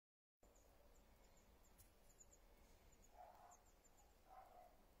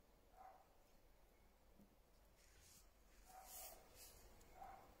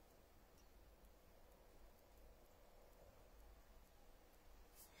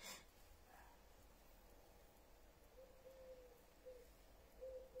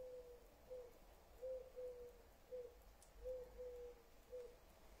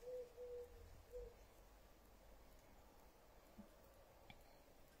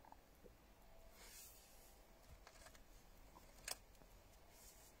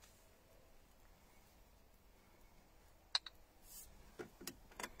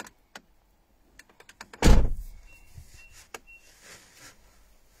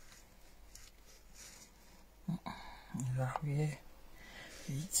we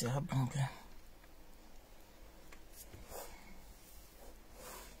eat abanga.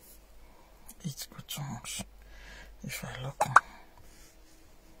 It's good so much. If I look on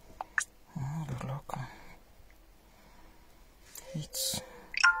the look on it's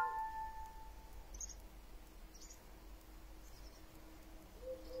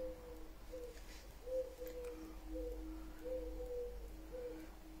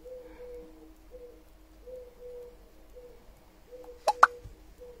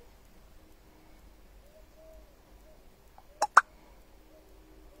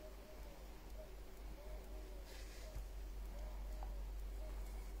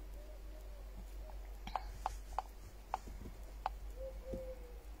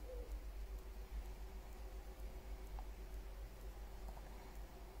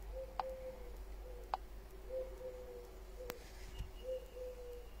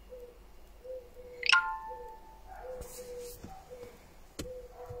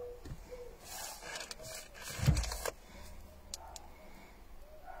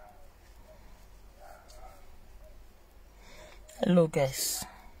Hello guys,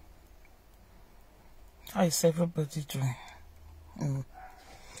 how is everybody doing?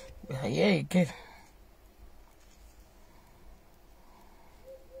 We are here again.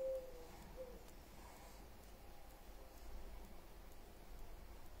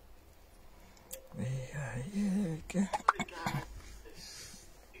 We are here again.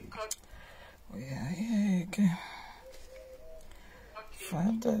 We are here again.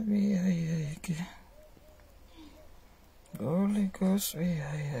 Father, we are here again. Holy Ghost, we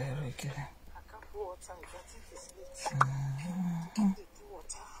are here again.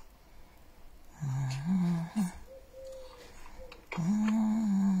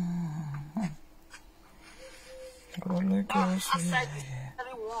 Holy Ghost, we are here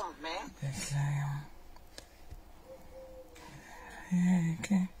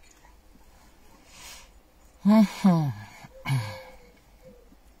again.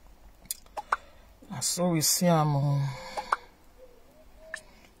 So we see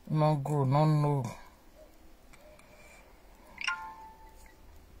no go, no.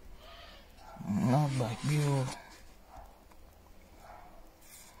 No back you.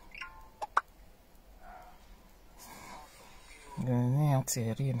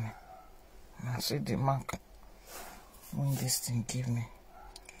 I see the mark when this thing give me.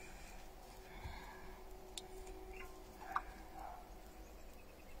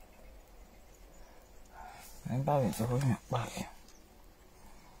 I'm about to hold my back.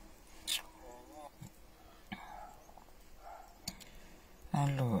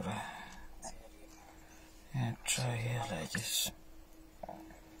 Allora, try here like this.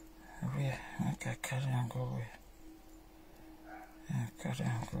 Okay, carry and go away. Carry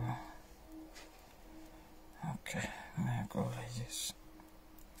and go. Okay, now go like this.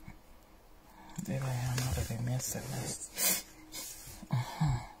 There I am, already messed up.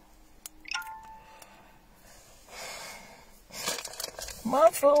 My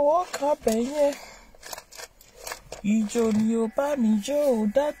for walk up here. Ijo ni o bá mi jó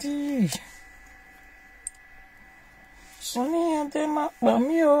daddy. Sunny Adé má pa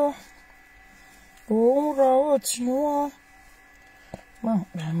mí o. Òun ra ó tí wọ́n. Má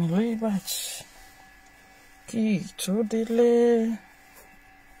pa mí lórí bàjẹ́. Kí tó délé.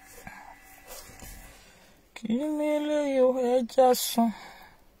 Kí ni eléyìí o ẹja sùn.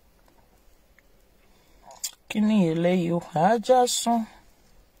 Kí ni eléyìí o ajá sùn.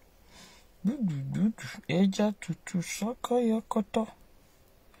 Ẹja tútù sọ́kọ̀ yọkọ̀tọ̀.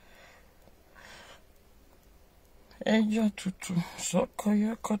 Ẹja tútù sọ́kọ̀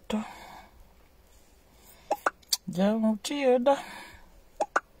yọkọ̀tọ̀. Jẹun tí ó dá.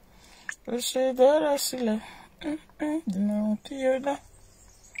 Ó ṣe dára sílẹ̀. Jẹun tí ó dá.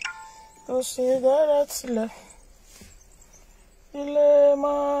 Ó ṣe dára sílẹ̀. Ilé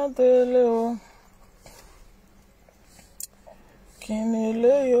máa délé o. Kini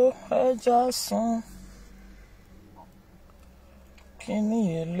eléyìí ẹja sùn. Kini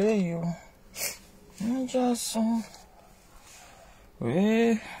eléyìí ẹja sùn.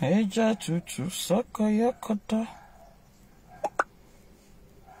 Ẹja tútù sọ́kọ̀ yọkọ̀tọ̀.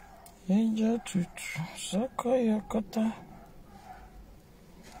 Ẹja tútù sọ́kọ̀ yọkọ̀tọ̀.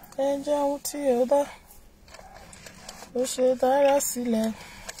 Ẹja ohun tí ó dá. Ó ṣe dára sílẹ̀.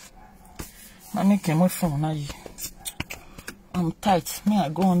 Má ní kí n mú fún un náà yìí. I'm tight. Me, I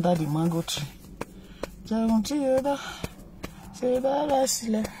go under the mango tree. Jẹun tí ó dá. Ṣe dára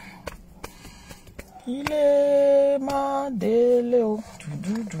sílẹ̀. Ilé máa délé o.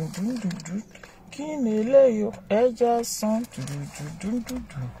 Kí ni eléyìí o ẹja sùn.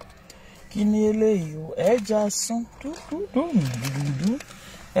 Kini eléyìí o, ẹja sún dúdú.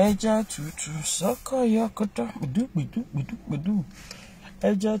 Ẹja tútù sọ́kọ̀ yọkọ̀tọ̀ gbìdú.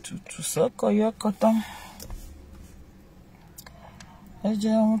 Ẹja tútù sọ́kọ̀ yọkọ̀tọ̀.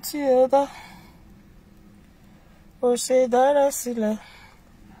 Ẹja ohun tí ó dá. Ó ṣe dára sílẹ̀.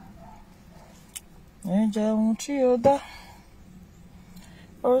 Ẹja ohun tí ó dá.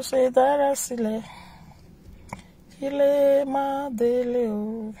 Ó ṣe dára sílẹ̀. Ilé máa délé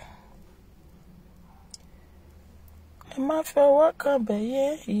o. Ẹ má fọwọ́ kan bẹ̀yẹ,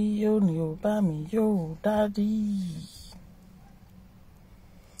 iyo ni ò bá mi yóò dádì.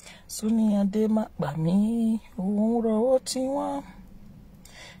 Súnì Adé má pa mí, òun rọwọ́ tí wọ́n.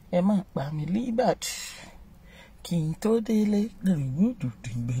 Ẹ má pa mí líbàt, kí n tó délé.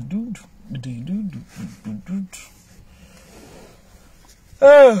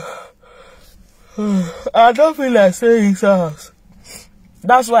 I don't feel like saying inside house.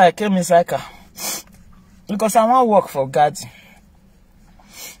 That's why I came inside car. Because I want to work for garden.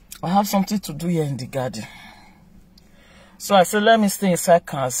 I have something to do here in the garden. So I said, let me stay inside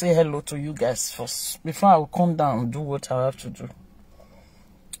car and say hello to you guys first before I will come down and do what I have to do.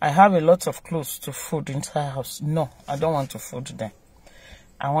 I have a lot of clothes to fold inside house. No, I don't want to fold them.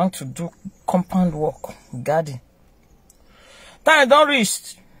 I want to do compound work, garden. Time don't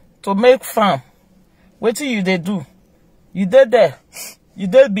reach to make farm. What do you do? You did there. You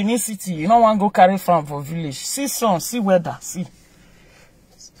did Benin City. You don't want to go carry farm for village. See sun, see weather, see.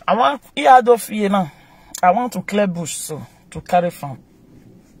 I want I want to clear bush so to carry farm.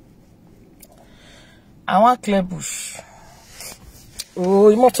 I want clear bush. Oh,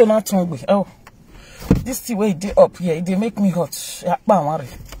 you must not hungry. Oh, this the way they up here. They make me hot.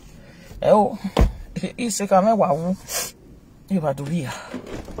 Oh, it's a camera. Wow, you are doing here.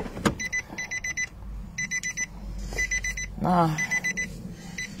 Nah.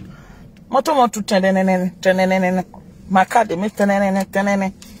 Moto moto tenenene. Maka de me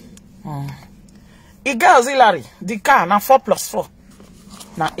tenenene. Iga auxiliary. The car na 4+4.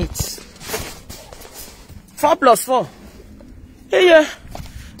 Na 8. 4+4. Yeah.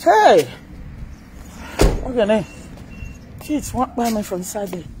 Hey. Okay, now. Kids want buy me from inside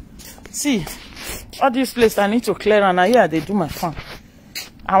there. See, all this place I need to clear, and here they do my farm.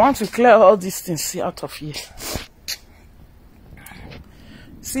 I want to clear all these things out of here.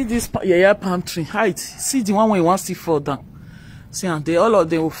 See this palm tree height. See the one where you want to see fall down. See, and all of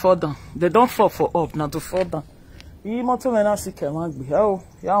them will fall down. They don't fall for up, not to fall down.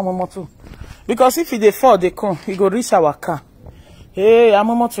 Because if they fall, they come. He go reach our car. Hey, I'm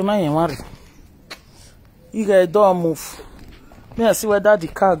a to now worry. You get a door move. Let me see whether the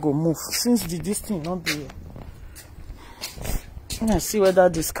car go move. Since this thing not there. Let me see whether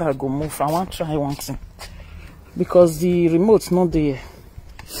this car go move. I want to try one thing. Because the remote not there.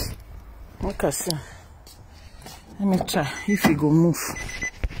 Okay, see. Let me try if it go move.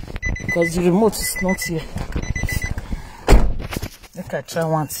 Because the remote is not here. Let me try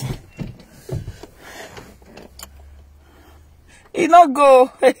one thing. It not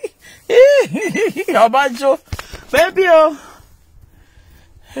go. Obajo. Baby, oh.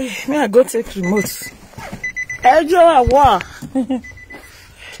 Me, I go take remote.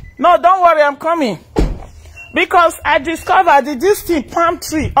 No, don't worry, I'm coming. Because I discovered this thing palm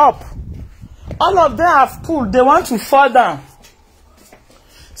tree up. All of them have pulled. They want to fall down.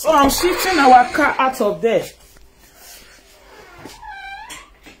 So I'm shifting our car out of there.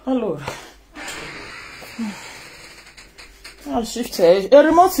 Hello. I'll shift it. A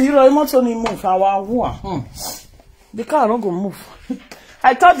remote only move. The car don't go move.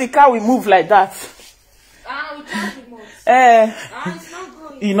 I thought the car will move like that. We can't remote. It's not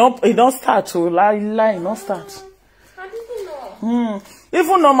going. It don't start to lie, not start. I didn't know.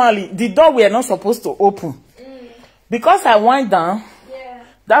 Even normally, the door we are not supposed to open. Because I wind down, Yeah.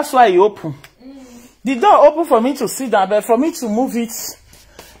 that's why it open. The door open for me to sit down, but for me to move it,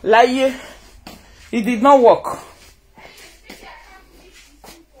 like it did not work.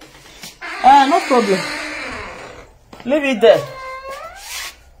 No problem. Leave it there.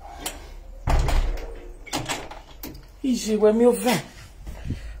 Easy when me over.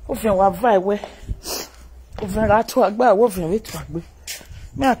 Over wa vai we. Over ra to agba, over we to agbe.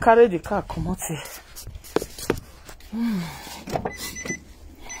 Me I carry the car come out here.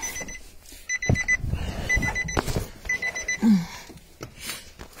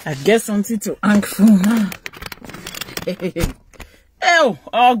 I get something to hang for now. Oh,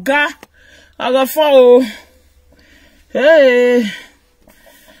 Oga. I got fall. Hey.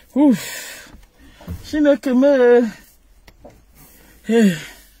 Oof. She make me. Hey.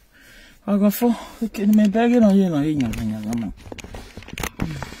 I got fall. Me begging on you.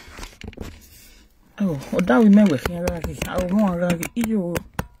 Oh, that women were here. I want raggy. You.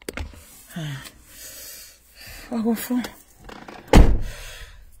 I go for.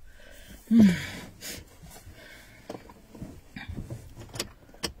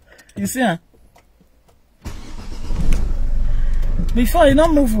 You see, huh? Before you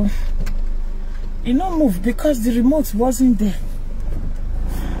don't move. You don't move because the remote wasn't there.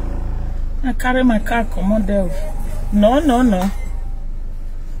 I carry my car, come on there. No.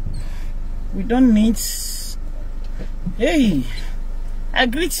 We don't need. Hey, I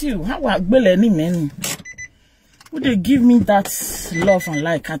greet you. How are you, any man? Would they give me that love and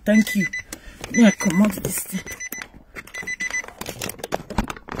like? I thank you. Yeah, come on this thing.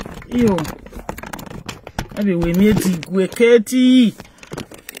 Yo, maybe we made the Katie.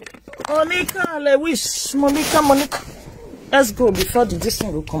 Monica, I wish Monica. Let's go before this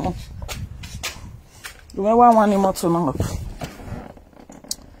thing will come up. Do I want one more to know?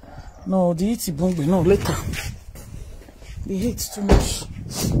 No, the heat won't be no later. The heat's too much.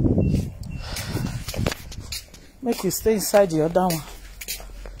 Make you stay inside the other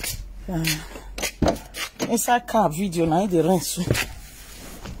one. Inside car video now the rain soon.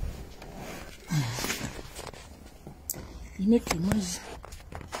 You make a noise.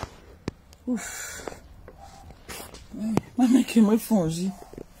 Oof. I'm making my phone.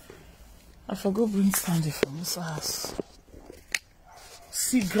 I forgot bring Sandy from this house.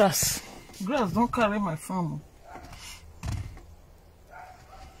 See grass. Grass don't carry my farm.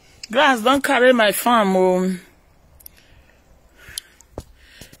 Grass don't carry my farm.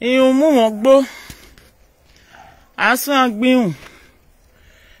 You move go.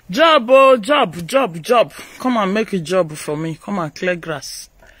 Job. Come and make a job for me. Come and clear grass.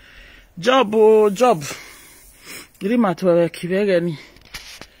 Job.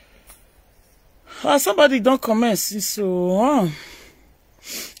 Somebody don't comment. So,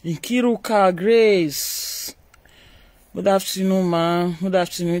 Nkiruka Grace. Good afternoon, man. Good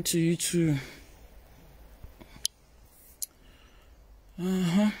afternoon to you too.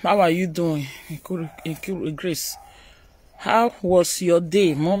 How are you doing, Grace? How was your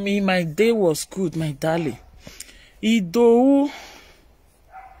day, mommy? My day was good, my darling. Idou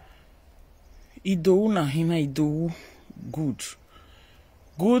good.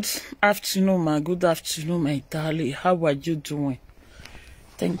 Good afternoon, ma. Good afternoon, my darling. How are you doing?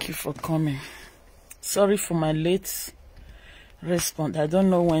 Thank you for coming. Sorry for my late response. I don't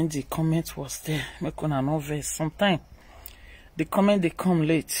know when the comment was there. Sometimes the comment they come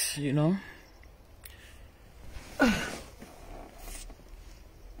late, you know.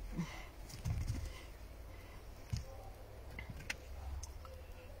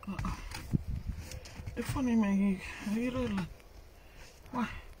 The funny man, he really. Why?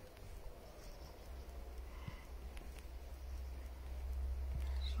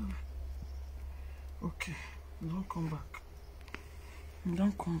 So, okay, don't come back.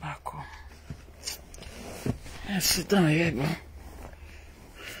 Don't come back. Oh. Yeah, sit down here, bro.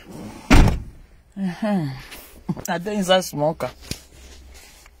 I think it's a smoker.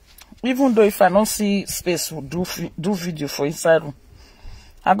 Even though if I don't see space to do video for inside room,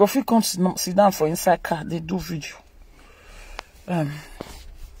 I go feel come sit down for inside car. They do video. I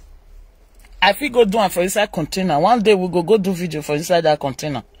feel go do one for inside container. One day we go do video for inside that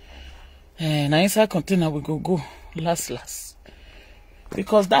container. And inside container we go last.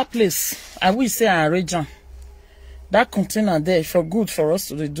 Because that place, I will say a region. That container there for good for us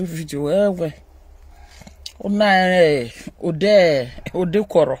to do video. Well.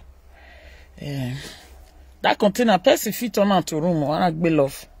 That container person fit turn out to room and be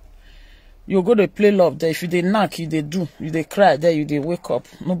love. You go to play love there. If you dey knock, you dey do, you dey cry there, you dey wake up.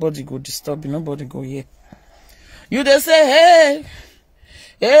 Nobody go disturb you, nobody go hear. You dey say,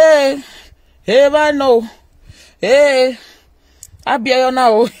 hey, I know. Hey, I be here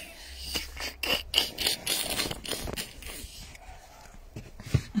now.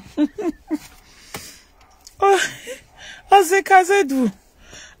 Aze kazedu.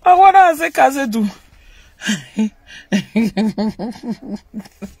 I want aze kazedu.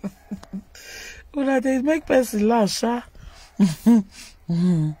 Well, they make person laugh, sha.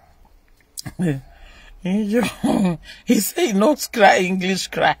 He said he not cry English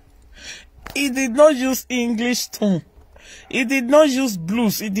cry. He did not use English tone. He did not use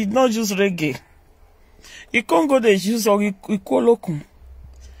blues. He did not use reggae. He can't go there use or he call olokun.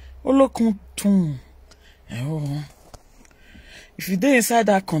 Olokun tone. If you dey inside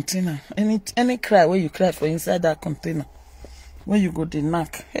that container, any cry where you cry for inside that container, when you go the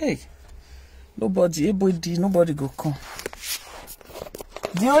knock, hey, nobody go come.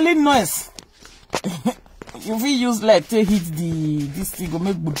 The only noise you will use like to hit this thing go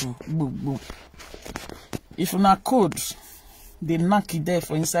make boom. If una code, they knock it there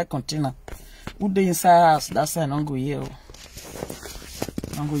for inside container. Who dey inside house, that's why I don't go here.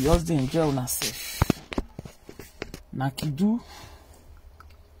 I go just dey enjoy una safe. Nakidu.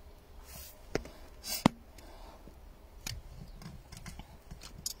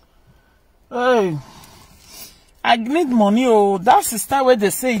 Hey, I need money. Oh, that sister where they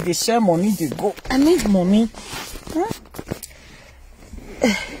say they share money, they go. I need money. Huh?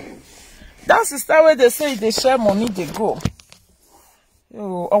 That sister where they say they share money, they go.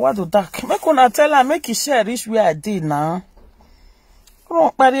 Yo, I want to dark. Make una tell her, make it share reach where I did now.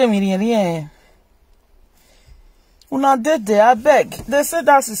 Una dead there, I beg. They say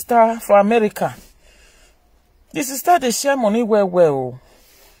that sister for America. The sister they share money well.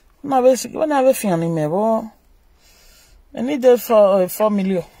 When I have feeling me, I need it for 4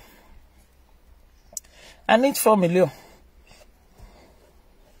 million. I need 4 million.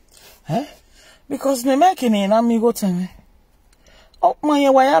 Eh? Because me making it, I'm go to me. Oh man,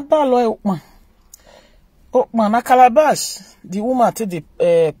 you why balo man? Oh man, na Calabash. The woman take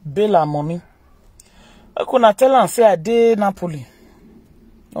the bail her money. I couldn't tell her and say I did Napoli.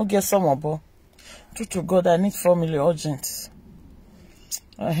 Don't get some more. True to God, I need 4 million urgent.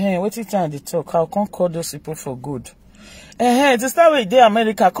 What you trying to talk? I can't call those people for good. To start with, they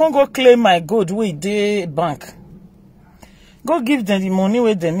America, I can't go claim my good with the bank. Go give them the money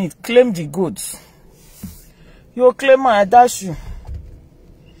where they need. Claim the goods. You claim I dash you.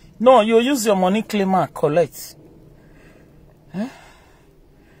 No, you use your money claim and collect.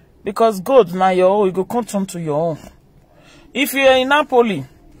 Because gold now your own, you go come to your own. If you are in Napoli,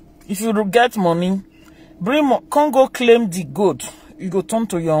 if you get money, can't go claim the gold. You go turn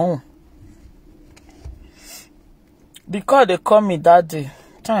to your own. Because they call me that day,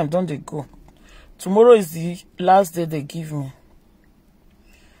 time don't they go. Tomorrow is the last day they give me.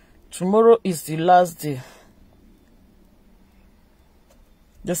 Tomorrow is the last day.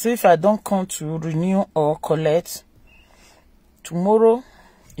 They say if I don't come to renew or collect, tomorrow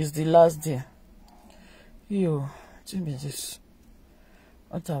is the last day. Yo, tell me this.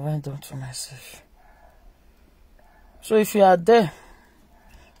 What have I done to myself? So if you are there,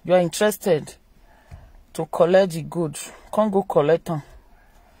 you are interested to collect the goods, can't go collect them.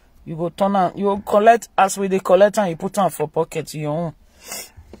 You go turn on, you collect as we they collect and you put them for pocket your own.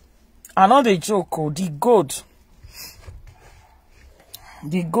 Another joke, the gold.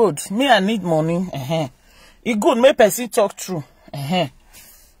 The good. Me, I need money. It good. Make person talk true.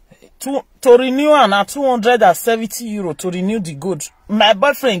 To renew and at 270 euro to renew the good. My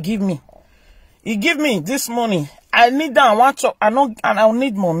boyfriend give me. He give me this money. I need that. I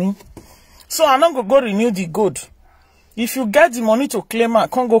need money. So I'm not go renew the good. If you get the money to claim, I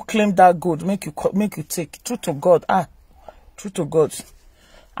can't go claim that good. Make you take. True to God. True to God.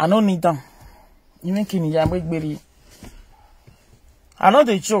 I don't need them. You make me I know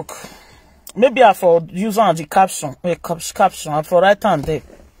the joke. Maybe I for use on the caption. Caption. I for write on there.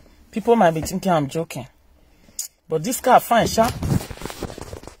 People might be thinking I'm joking. But this car fine, sha.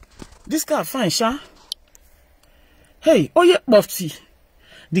 This car fine, sha. Hey, oh yeah, Buffy.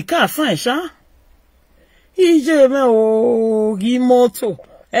 The car fine, sha. Ije me o gimoto.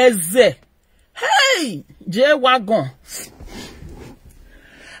 Eze. Hey, J-Wagon.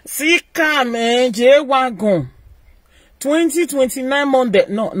 See car man, J-Wagon. 2029 Monday.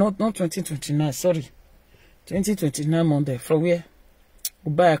 No, not 2029. Sorry. 2029 Monday. From where?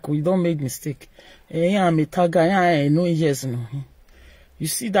 Back. We don't make mistake. I'm a tagger. I know yes, no. You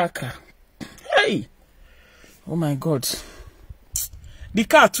see that car? Hey! Oh my God. The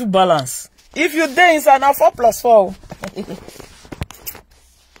car too balanced. If you there inside now 4+4.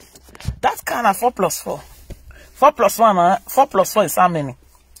 That car now 4+4. 4+1. 4+4 is how many?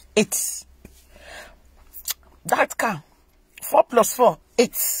 8. That car. 4+4,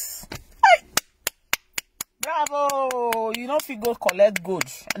 8. Hey! Bravo! You know if you go collect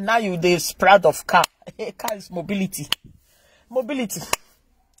goods. Now you the spread of car. Car is mobility. Mobility.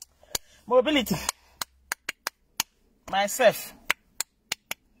 Mobility. Myself.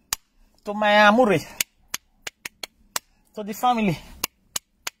 To my amure. To the family.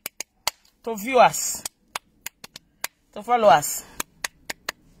 To viewers. To followers.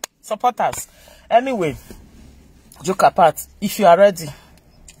 Supporters. Anyway. Joke apart, if you are ready,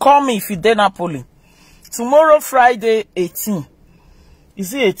 call me if you dare Napoli. Tomorrow, Friday, 18.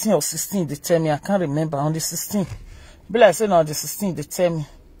 Is it 18 or 16? They tell me. I can't remember. On the 16th. Be like saying on the 16th, they tell me.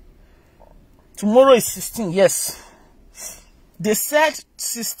 Tomorrow is 16, yes. They said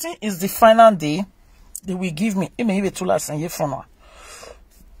 16 is the final day they will give me. It may be too last and year from now.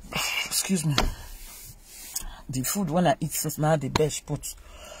 Excuse me. The food when I eat since now the best put.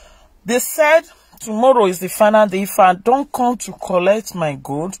 They said tomorrow is the final day. If I don't come to collect my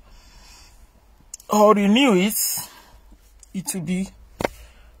gold or renew it, it will be,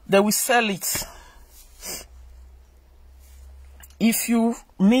 they will sell it. If you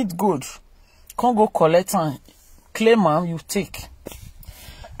need gold, come go collect and claim them, you take.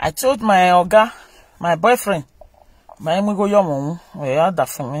 I told my oga, my boyfriend, my amigo yomo, that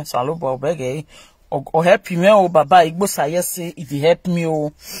for me, salobo bege, or help me, oh baba, igbo saye say, it help me,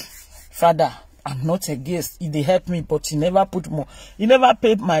 oh father, I'm not against, it help me, but he never put more, he never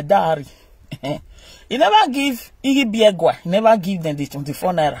paid my dowry. He never give, he never give them the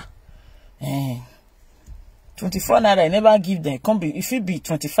 24 naira. 24 naira, he never give them, come be, if it be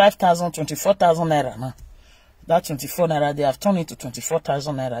 25,000, 24,000 naira now. That 24 naira, they have turned into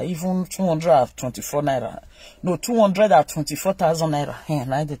 24,000 naira. Even 200 have 24 naira. No, 200 have 24,000 naira. Hey,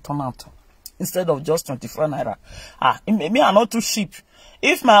 now they turn out. Instead of just 24 naira. Me are not too cheap.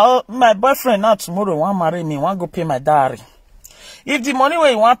 If my boyfriend now tomorrow want marry me, want go pay my dowry. If the money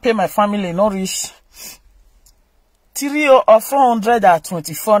where you want pay my family not reach 3 or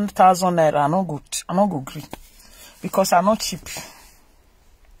 424,000 naira, I not go agree. Because I'm not cheap.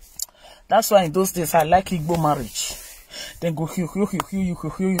 That's why in those days I like Igbo marriage. They go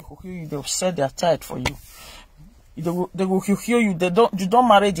you, they'll sell their child for you. They go you, you don't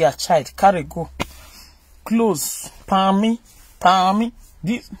marry their child, carry go. Close. Palm me.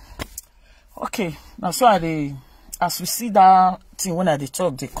 This okay. Now so as we see that thing when I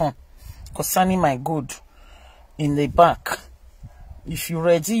talk, they come concerning my gold in the back. If you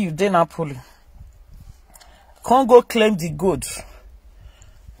ready, you dey Napoli. Can't go claim the gold.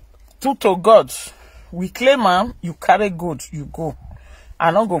 To God, we claim am, you carry good, you go.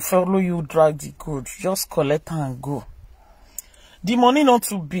 I not go follow you drag the good. Just collect and go. The money not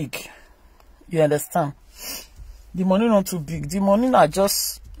too big. You understand? The money not too big. The money are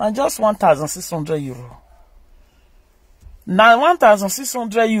just 1,600 euro. Now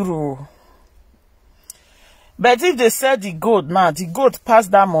 1,600 euro. But if they sell the gold now, the gold pass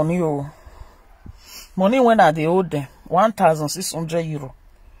that money. Oh, money when are they owe them 1,600 euro.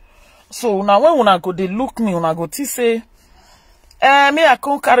 So now when una go they look me, una go to say, me I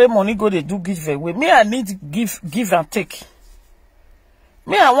can't carry money go they do give away. Me I need give and take.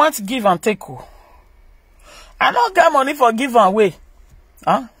 Me I want give and take. Oh. I don't get money for give and away.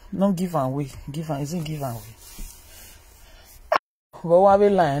 Huh? No give and away. Isn't give and away. But why we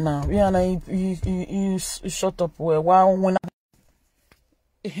lying now? You shut up. When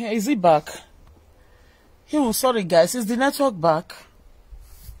is it back? Oh, sorry guys. Is the network back?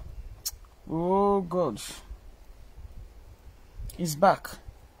 Oh God, it's back.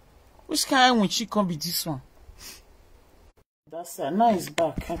 Which kind when she can be this one? That's it. Now it's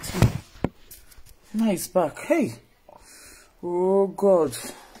back. Now it's back. Hey, oh God,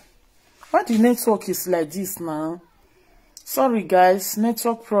 why the network is like this now? Sorry guys,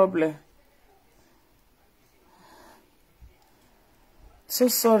 network problem. So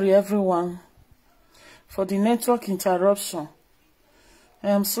sorry everyone for the network interruption. I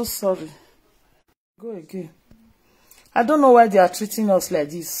am so sorry. Go again. I don't know why they are treating us like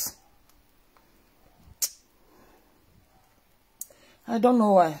this. I don't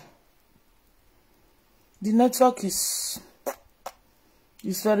know why. The network is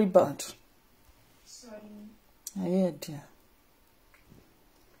very bad. Sorry. I hear dear.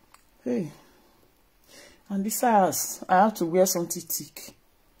 Hey. And this house, I have to wear something thick.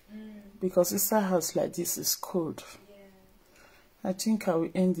 Because this house like this is cold. I think I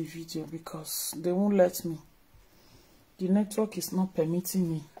will end the video because they won't let me. The network is not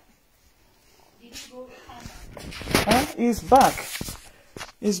permitting me. It's back.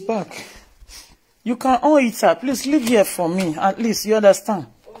 It's back. You can on it up. Please leave here for me. At least you understand.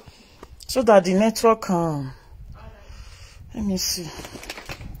 So that the network can. Let me see.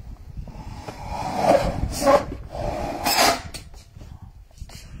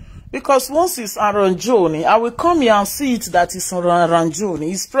 Because once it's around Johnny, I will come here and see it that it's around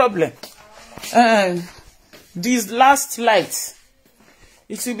Johnny. It's problem. This last light,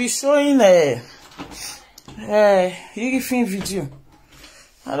 it will be showing a video.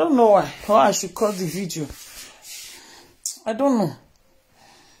 I don't know why I should cut the video. I don't know.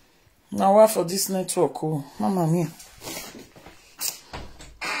 Now why for this network? Oh, Mama mia.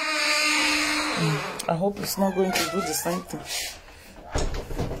 I hope it's not going to do the same thing.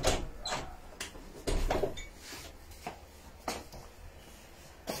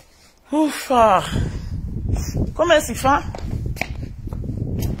 Ufa. Como é que se faz?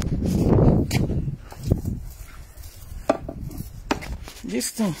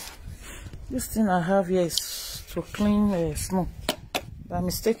 This thing I have here is to clean snow. By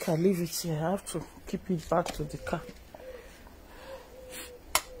mistake, I leave it here. I have to keep it back to the car.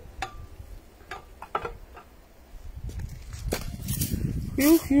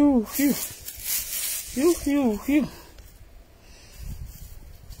 Phew.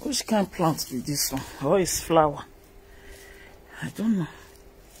 Which kind of plant be this one? Or is flower? I don't know.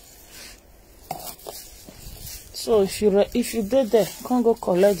 So if you did there, can't go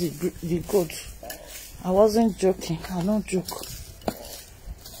collect the gold. I wasn't joking. I don't joke.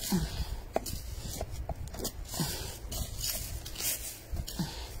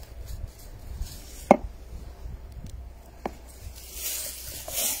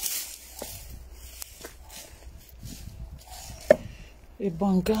 E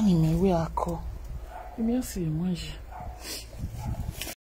bangani me we ako. Me see emoji.